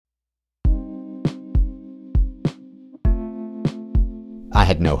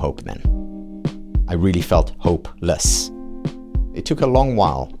had no hope then. I really felt hopeless. It took a long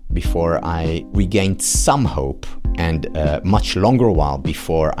while before I regained some hope, and a much longer while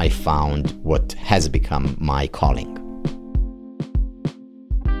before I found what has become my calling.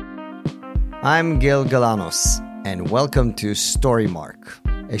 I'm Gil Galanos, and welcome to Story Mark,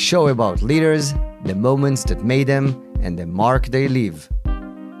 a show about leaders, the moments that made them, and the mark they leave.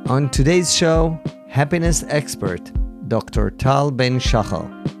 On today's show, happiness expert Dr. Tal Ben-Shahar.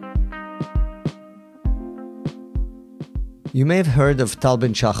 You may have heard of Tal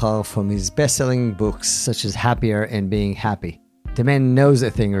Ben-Shahar from his best-selling books such as Happier and Being Happy. The man knows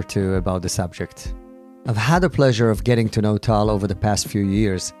a thing or two about the subject. I've had the pleasure of getting to know Tal over the past few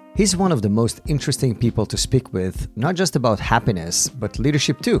years. He's one of the most interesting people to speak with, not just about happiness, but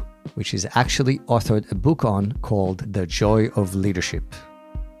leadership too, which he's actually authored a book on called The Joy of Leadership.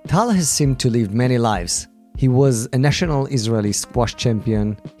 Tal has seemed to live many lives. He was a national Israeli squash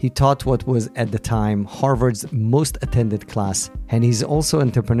champion. He taught what was at the time Harvard's most attended class, and he's also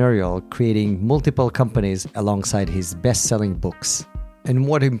entrepreneurial, creating multiple companies alongside his best-selling books. And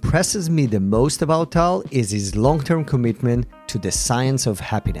what impresses me the most about Tal is his long-term commitment to the science of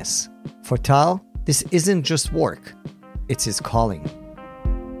happiness. For Tal, this isn't just work, it's his calling.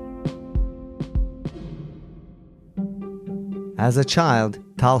 As a child,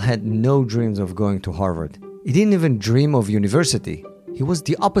 Tal had no dreams of going to Harvard. He didn't even dream of university. He was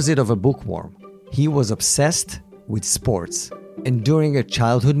the opposite of a bookworm. He was obsessed with sports. And during a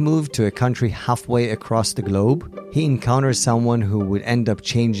childhood move to a country halfway across the globe, he encountered someone who would end up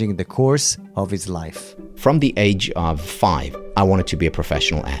changing the course of his life. From the age of 5, I wanted to be a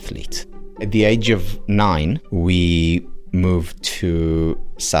professional athlete. At the age of 9, we moved to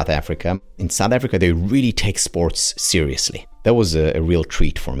South Africa. In South Africa, they really take sports seriously. That was a real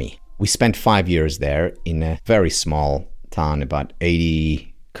treat for me. We spent 5 years there in a very small town, about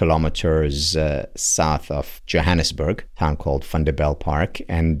 80 kilometers south of Johannesburg, a town called Van der Bell Park.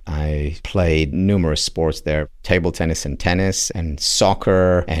 And I played numerous sports there, table tennis and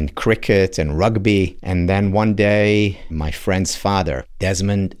soccer and cricket and rugby. And then one day, my friend's father,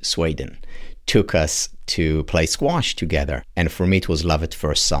 Desmond Sweden, took us to play squash together. And for me, it was love at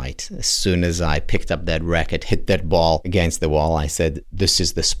first sight. As soon as I picked up that racket, hit that ball against the wall, I said, this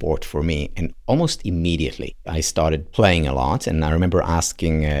is the sport for me. And almost immediately, I started playing a lot. And I remember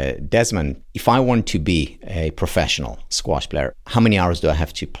asking Desmond, if I want to be a professional squash player, how many hours do I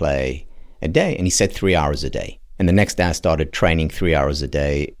have to play a day? And he said 3 hours a day. And the next day I started training 3 hours a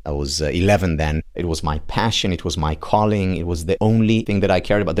day. I was 11 then. It was my passion. It was my calling. It was the only thing that I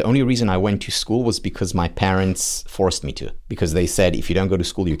cared about. The only reason I went to school was because my parents forced me to. Because they said, if you don't go to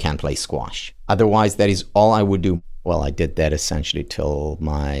school, you can't play squash. Otherwise, that is all I would do. Well, I did that essentially till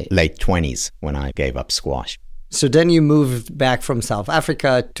my late 20s when I gave up squash. So then you moved back from South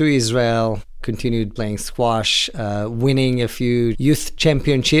Africa to Israel, continued playing squash, winning a few youth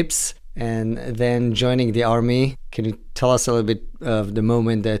championships, and then joining the army. Can you tell us a little bit of the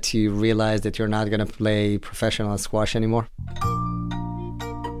moment that you realized that you're not going to play professional squash anymore?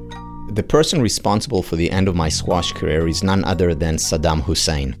 The person responsible for the end of my squash career is none other than Saddam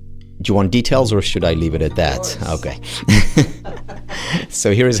Hussein. Do you want details or should I leave it at that? Okay.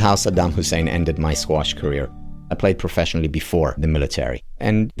 So here is how Saddam Hussein ended my squash career. I played professionally before the military,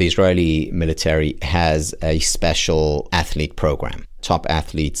 and the Israeli military has a special athlete program. Top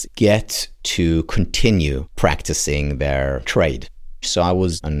athletes get to continue practicing their trade. So I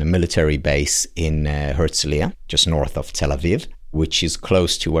was on a military base in Herzliya, just north of Tel Aviv, which is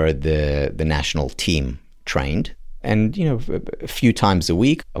close to where the national team trained. And, a few times a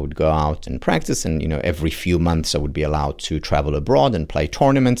week, I would go out and practice. And, every few months, I would be allowed to travel abroad and play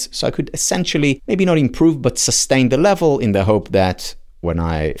tournaments. So I could essentially, maybe not improve, but sustain the level in the hope that when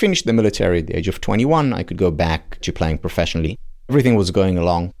I finished the military at the age of 21, I could go back to playing professionally. Everything was going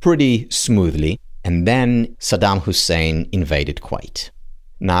along pretty smoothly. And then Saddam Hussein invaded Kuwait.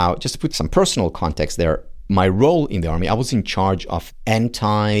 Now, just to put some personal context there, my role in the army, I was in charge of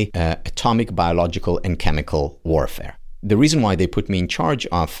anti-atomic, biological, and chemical warfare. The reason why they put me in charge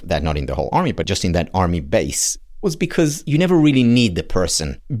of that, not in the whole army, but just in that army base, was because you never really need the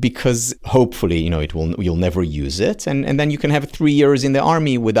person, because hopefully, you'll never use it, and then you can have 3 years in the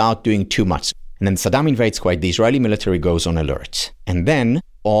army without doing too much. And then Saddam invades Kuwait, the Israeli military goes on alert, and then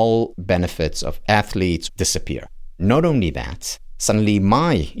all benefits of athletes disappear. Not only that, suddenly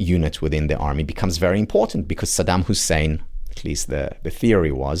my unit within the army becomes very important because Saddam Hussein, at least the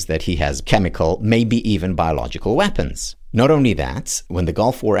theory was that he has chemical, maybe even biological weapons. Not only that, when the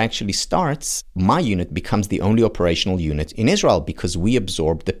Gulf War actually starts, my unit becomes the only operational unit in Israel because we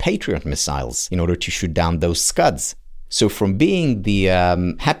absorbed the Patriot missiles in order to shoot down those Scuds. So from being the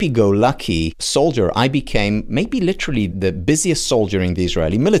happy-go-lucky soldier, I became maybe literally the busiest soldier in the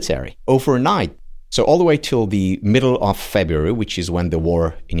Israeli military overnight. So all the way till the middle of February, which is when the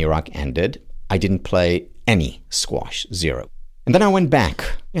war in Iraq ended, I didn't play any squash, zero. And then I went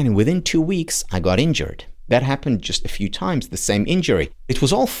back, and within 2 weeks, I got injured. That happened just a few times, the same injury. It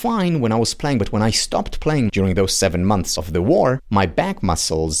was all fine when I was playing, but when I stopped playing during those 7 months of the war, my back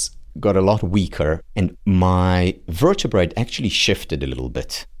muscles got a lot weaker, and my vertebrae actually shifted a little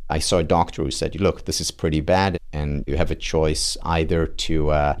bit. I saw a doctor who said, look, this is pretty bad, and you have a choice either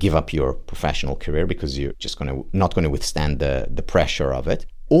to give up your professional career because you're just not going to withstand the pressure of it,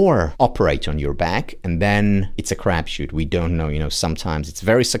 or operate on your back, and then it's a crapshoot. We don't know. Sometimes it's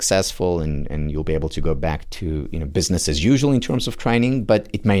very successful and you'll be able to go back to business as usual in terms of training, but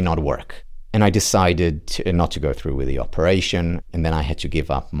it may not work. And I decided not to go through with the operation, and then I had to give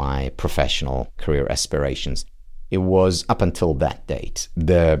up my professional career aspirations. It was, up until that date,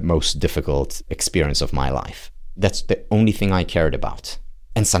 the most difficult experience of my life. That's the only thing I cared about.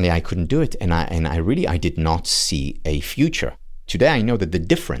 And suddenly I couldn't do it, and I did not see a future. Today I know that the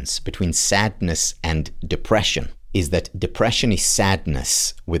difference between sadness and depression is that depression is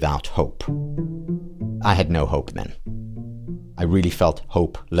sadness without hope. I had no hope then. I really felt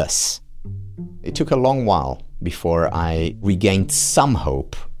hopeless. It took a long while before I regained some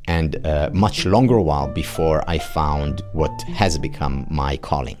hope, and a much longer while before I found what has become my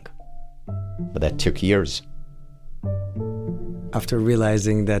calling. But that took years. After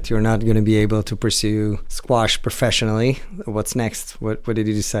realizing that you're not going to be able to pursue squash professionally, what's next? What did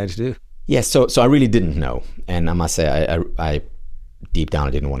you decide to do? Yeah, so I really didn't know. And I must say, I deep down,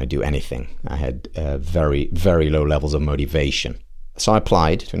 I didn't want to do anything. I had very, very low levels of motivation. So I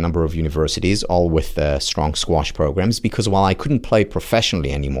applied to a number of universities, all with strong squash programs, because while I couldn't play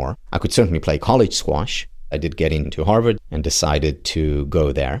professionally anymore, I could certainly play college squash. I did get into Harvard and decided to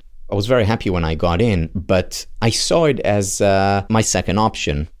go there. I was very happy when I got in, but I saw it as my second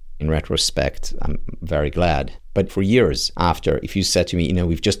option. In retrospect, I'm very glad. But for years after, if you said to me,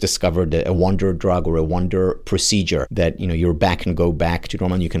 we've just discovered a wonder drug or a wonder procedure that, you're back and go back to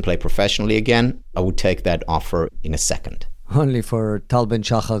normal and you can play professionally again, I would take that offer in a second. Only for Tal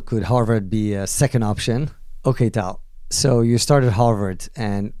Ben-Shahar could Harvard be a second option. Okay, Tal. So you started Harvard,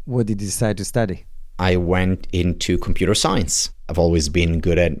 and what did you decide to study? I went into computer science. I've always been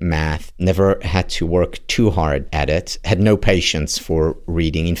good at math, never had to work too hard at it, had no patience for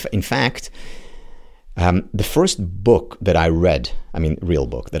reading. In fact, the first book that I read, real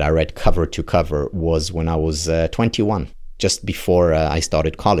book, that I read cover to cover was when I was 21, just before I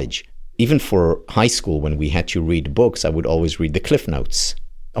started college. Even for high school, when we had to read books, I would always read the Cliff Notes.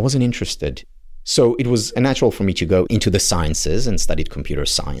 I wasn't interested. So it was natural for me to go into the sciences and studied computer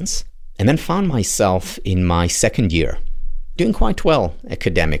science, and then found myself in my second year doing quite well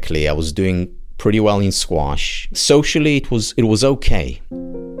academically. I was doing pretty well in squash. Socially, it was okay.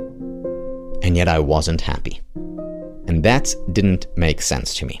 And yet I wasn't happy. And that didn't make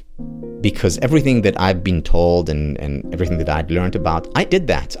sense to me. Because everything that I've been told and everything that I'd learned about, I did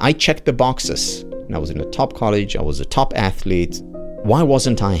that. I checked the boxes. And I was in a top college. I was a top athlete. Why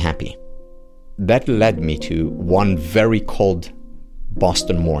wasn't I happy? That led me to one very cold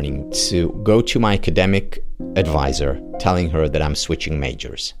Boston morning to go to my academic advisor, telling her that I'm switching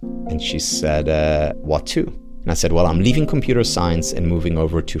majors. And she said, what to? And I said, well, I'm leaving computer science and moving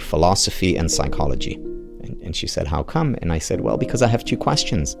over to philosophy and psychology. And she said, how come? And I said, well, because I have two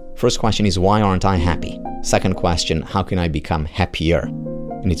questions. First question is, why aren't I happy? Second question, how can I become happier?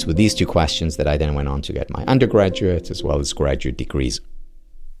 And it's with these two questions that I then went on to get my undergraduate as well as graduate degrees.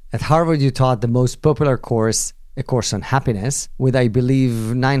 At Harvard, you taught the most popular course, a course on happiness, with, I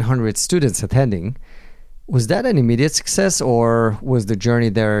believe, 900 students attending. Was that an immediate success, or was the journey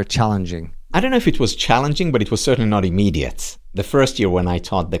there challenging? I don't know if it was challenging, but it was certainly not immediate. The first year when I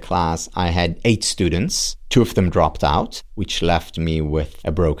taught the class, I had 8 students. 2 of them dropped out, which left me with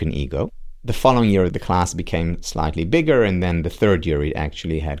a broken ego. The following year, the class became slightly bigger, and then the third year, it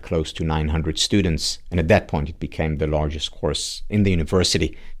actually had close to 900 students. And at that point, it became the largest course in the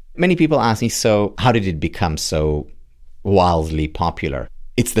university. Many people ask me, so how did it become so wildly popular?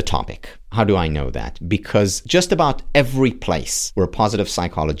 It's the topic. How do I know that? Because just about every place where positive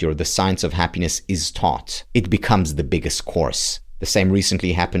psychology or the science of happiness is taught, it becomes the biggest course. The same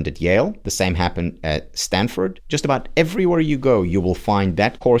recently happened at Yale. The same happened at Stanford. Just about everywhere you go, you will find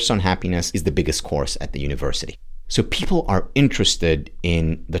that course on happiness is the biggest course at the university. So people are interested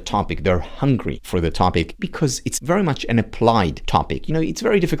in the topic. They're hungry for the topic because it's very much an applied topic. It's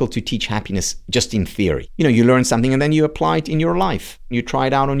very difficult to teach happiness just in theory. You learn something and then you apply it in your life. You try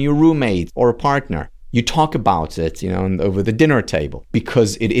it out on your roommate or a partner. You talk about it, over the dinner table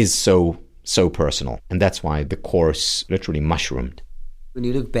because it is so personal. And that's why the course literally mushroomed. When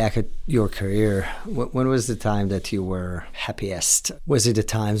you look back at your career, when was the time that you were happiest? Was it the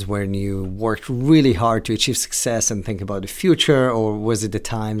times when you worked really hard to achieve success and think about the future? Or was it the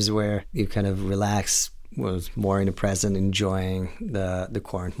times where you kind of relaxed, was more in the present, enjoying the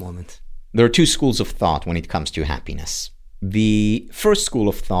current moment? There are two schools of thought when it comes to happiness. The first school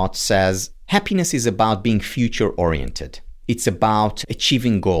of thought says happiness is about being future-oriented. It's about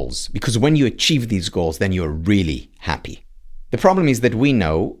achieving goals, because when you achieve these goals, then you're really happy. The problem is that we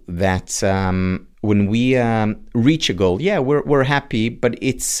know that when we reach a goal, we're happy, but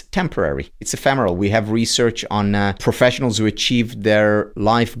it's temporary. It's ephemeral. We have research on professionals who achieved their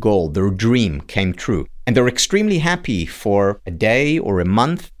life goal, their dream came true. And they're extremely happy for a day or a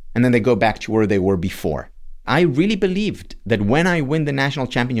month, and then they go back to where they were before. I really believed that when I win the national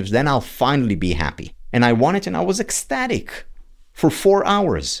championships, then I'll finally be happy. And I won it, and I was ecstatic for 4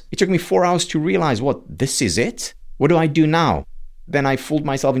 hours. It took me 4 hours to realize, this is it? What do I do now? Then I fooled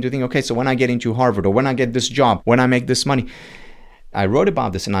myself into thinking, okay, so when I get into Harvard or when I get this job, when I make this money. I wrote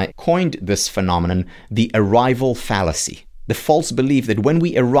about this and I coined this phenomenon, the arrival fallacy. The false belief that when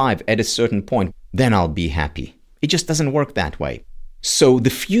we arrive at a certain point, then I'll be happy. It just doesn't work that way. So the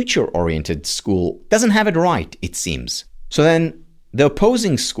future-oriented school doesn't have it right, it seems. So then the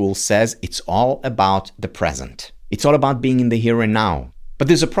opposing school says it's all about the present. It's all about being in the here and now. But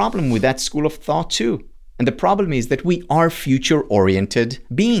there's a problem with that school of thought too. And the problem is that we are future-oriented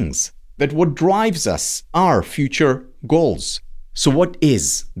beings. That what drives us are future goals. So what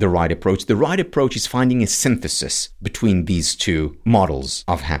is the right approach? The right approach is finding a synthesis between these two models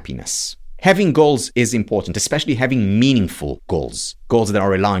of happiness. Having goals is important, especially having meaningful goals. Goals that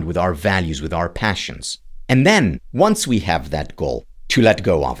are aligned with our values, with our passions. And then, once we have that goal, to let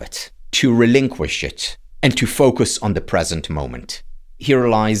go of it, to relinquish it, and to focus on the present moment. Here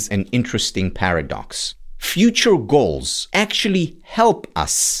lies an interesting paradox. Future goals actually help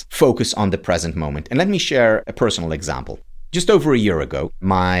us focus on the present moment. And let me share a personal example. Just over a year ago,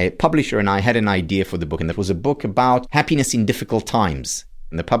 my publisher and I had an idea for the book, and that was a book about happiness in difficult times.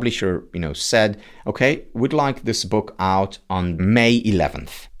 And the publisher, said, okay, we'd like this book out on May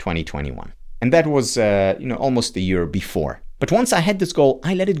 11th, 2021. And that was, almost a year before. But once I had this goal,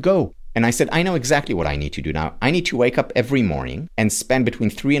 I let it go. And I said, I know exactly what I need to do now. I need to wake up every morning and spend between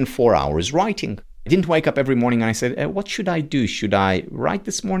 3 and 4 hours writing. I didn't wake up every morning and I said, what should I do? Should I write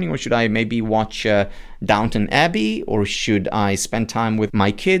this morning, or should I maybe watch Downton Abbey, or should I spend time with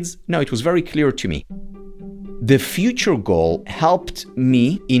my kids? No, it was very clear to me. The future goal helped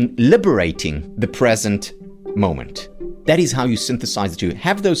me in liberating the present moment. That is how you synthesize the two.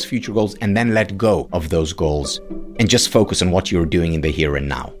 Have those future goals and then let go of those goals and just focus on what you're doing in the here and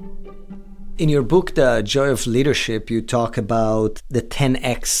now. In your book, The Joy of Leadership, you talk about the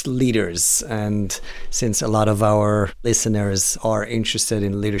 10X leaders. And since a lot of our listeners are interested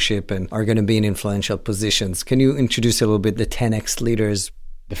in leadership and are going to be in influential positions, can you introduce a little bit the 10X leaders?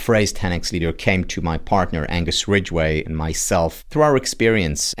 The phrase 10X leader came to my partner, Angus Ridgway, and myself through our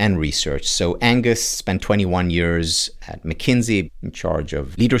experience and research. So Angus spent 21 years at McKinsey in charge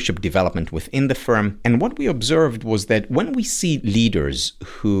of leadership development within the firm. And what we observed was that when we see leaders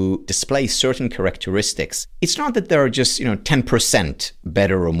who display certain characteristics, it's not that they're just, 10%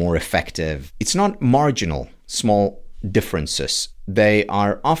 better or more effective. It's not marginal, small differences. They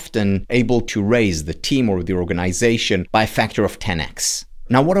are often able to raise the team or the organization by a factor of 10x.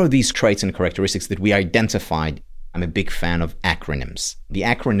 Now, what are these traits and characteristics that we identified? I'm a big fan of acronyms. The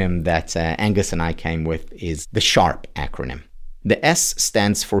acronym that Angus and I came with is the SHARP acronym. The S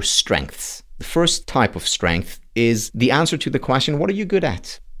stands for strengths. The first type of strength is the answer to the question, what are you good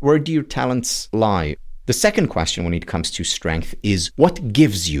at? Where do your talents lie? The second question when it comes to strength is, what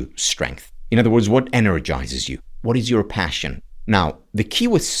gives you strength? In other words, what energizes you? What is your passion? Now, the key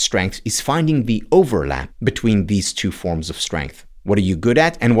with strength is finding the overlap between these two forms of strength. What are you good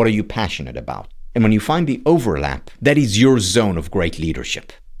at and what are you passionate about? And when you find the overlap, that is your zone of great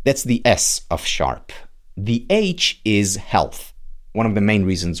leadership. That's the S of SHARP. The H is health. One of the main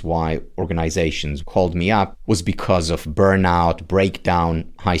reasons why organizations called me up was because of burnout,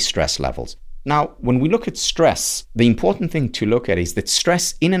 breakdown, high stress levels. Now, when we look at stress, the important thing to look at is that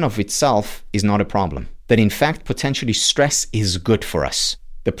stress in and of itself is not a problem. That in fact, potentially stress is good for us.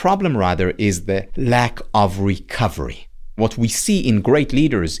 The problem rather is the lack of recovery. What we see in great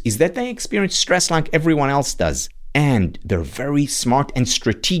leaders is that they experience stress like everyone else does. And they're very smart and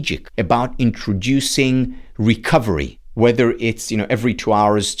strategic about introducing recovery Whether it's, every 2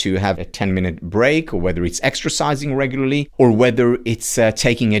 hours to have a 10-minute break, or whether it's exercising regularly, or whether it's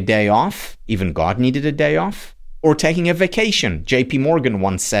taking a day off. Even God needed a day off. Or taking a vacation. J.P. Morgan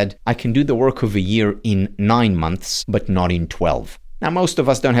once said, I can do the work of a year in 9 months, but not in 12. Now, most of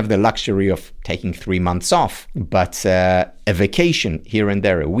us don't have the luxury of taking 3 months off, but a vacation here and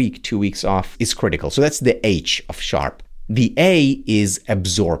there, a week, 2 weeks off, is critical. So that's the H of SHARP. The A is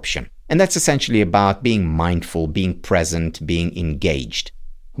absorption. And that's essentially about being mindful, being present, being engaged.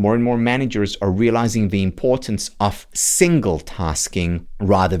 More and more managers are realizing the importance of single tasking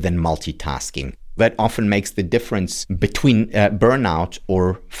rather than multitasking. That often makes the difference between burnout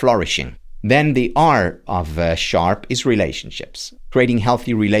or flourishing. Then the R of SHARP is relationships. Creating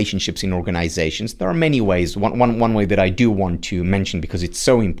healthy relationships in organizations. There are many ways. One way that I do want to mention because it's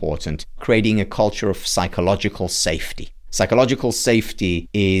so important, creating a culture of psychological safety. Psychological safety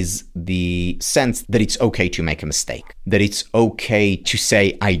is the sense that it's okay to make a mistake, that it's okay to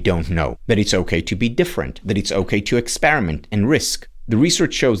say, I don't know, that it's okay to be different, that it's okay to experiment and risk. The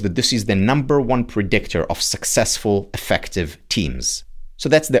research shows that this is the number one predictor of successful, effective teams. So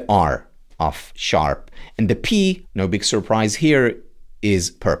that's the R of SHARP. And the P, no big surprise here,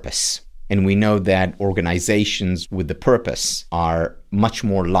 is purpose. And we know that organizations with the purpose are much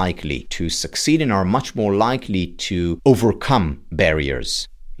more likely to succeed and are much more likely to overcome barriers.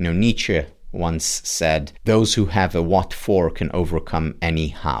 Nietzsche once said, those who have a what for can overcome any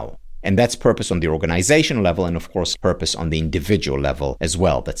how. And that's purpose on the organizational level and, of course, purpose on the individual level as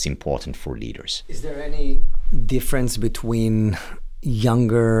well. That's important for leaders. Is there any difference between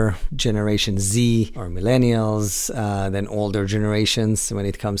younger generation Z or millennials than older generations when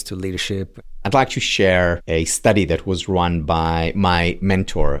it comes to leadership? I'd like to share a study that was run by my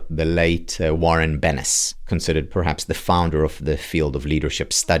mentor, the late Warren Bennis, considered perhaps the founder of the field of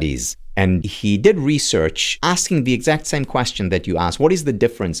leadership studies. And he did research asking the exact same question that you asked. What is the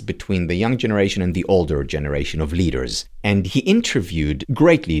difference between the young generation and the older generation of leaders? And he interviewed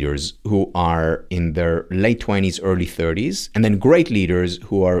great leaders who are in their late 20s, early 30s, and then great leaders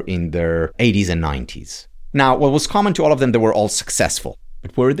who are in their 80s and 90s. Now, what was common to all of them, they were all successful.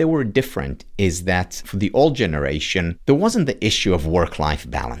 But where they were different is that for the old generation, there wasn't the issue of work-life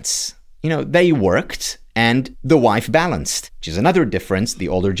balance. They worked and the wife balanced, which is another difference. The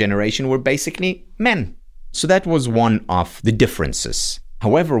older generation were basically men. So that was one of the differences.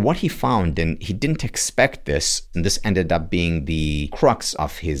 However, what he found, and he didn't expect this, and this ended up being the crux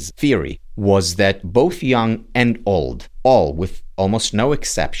of his theory, was that both young and old, all with almost no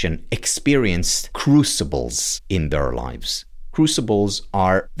exception, experienced crucibles in their lives. Crucibles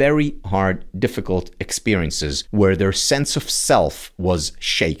are very hard, difficult experiences where their sense of self was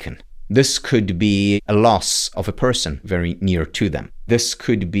shaken. This could be a loss of a person very near to them. This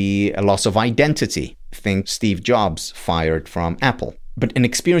could be a loss of identity. Think Steve Jobs fired from Apple. But an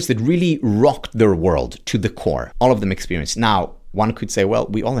experience that really rocked their world to the core. All of them experienced. Now, one could say, well,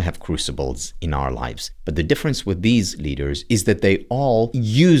 we all have crucibles in our lives. But the difference with these leaders is that they all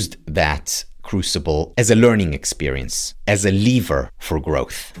used that crucible as a learning experience, as a lever for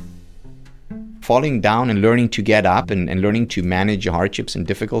growth. Falling down and learning to get up and learning to manage hardships and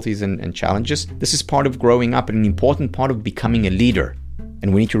difficulties and challenges, this is part of growing up and an important part of becoming a leader.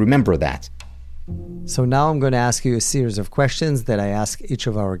 And we need to remember that. So now I'm going to ask you a series of questions that I ask each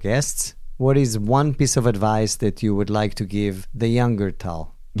of our guests. What is one piece of advice that you would like to give the younger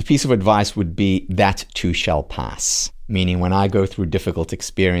Tal? The piece of advice would be that too shall pass. Meaning when I go through difficult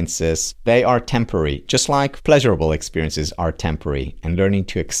experiences, they are temporary, just like pleasurable experiences are temporary. And learning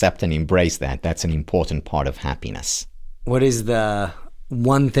to accept and embrace that, that's an important part of happiness. What is the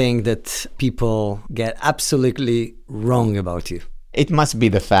one thing that people get absolutely wrong about you? It must be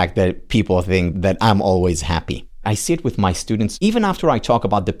the fact that people think that I'm always happy. I see it with my students, even after I talk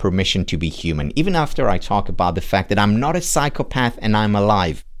about the permission to be human, even after I talk about the fact that I'm not a psychopath and I'm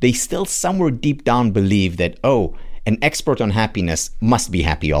alive, they still somewhere deep down believe that, an expert on happiness must be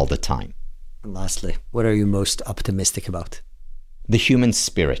happy all the time. And lastly, what are you most optimistic about? The human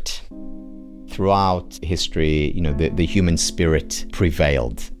spirit. Throughout history, the human spirit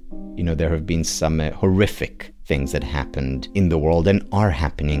prevailed. There have been some horrific things that happened in the world and are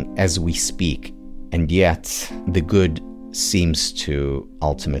happening as we speak. And yet, the good seems to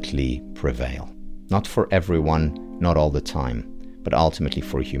ultimately prevail. Not for everyone, not all the time, but ultimately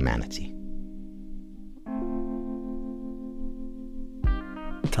for humanity.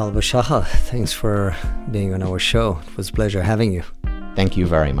 Tal Ben-Shahar, thanks for being on our show. It was a pleasure having you. Thank you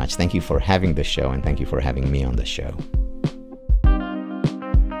very much. Thank you for having the show, and thank you for having me on the show.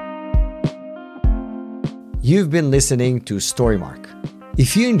 You've been listening to Storymark.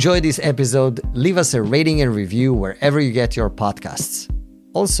 If you enjoyed this episode, leave us a rating and review wherever you get your podcasts.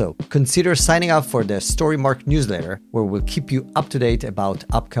 Also, consider signing up for the Storymark newsletter, where we'll keep you up to date about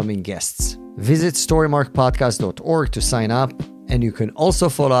upcoming guests. Visit storymarkpodcast.org to sign up, and you can also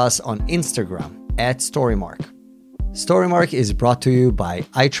follow us on Instagram @Storymark. Storymark is brought to you by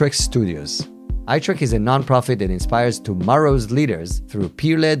iTrek Studios. iTrek is a nonprofit that inspires tomorrow's leaders through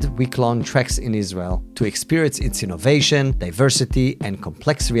peer-led week-long treks in Israel to experience its innovation, diversity, and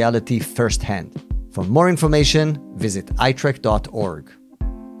complex reality firsthand. For more information, visit itrek.org.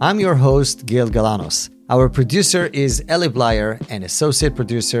 I'm your host, Gil Galanos. Our producer is Eli Blyer, and associate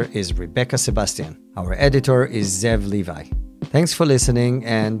producer is Rebecca Sebastian. Our editor is Zev Levi. Thanks for listening,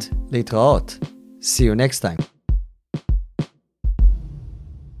 and litraot. See you next time.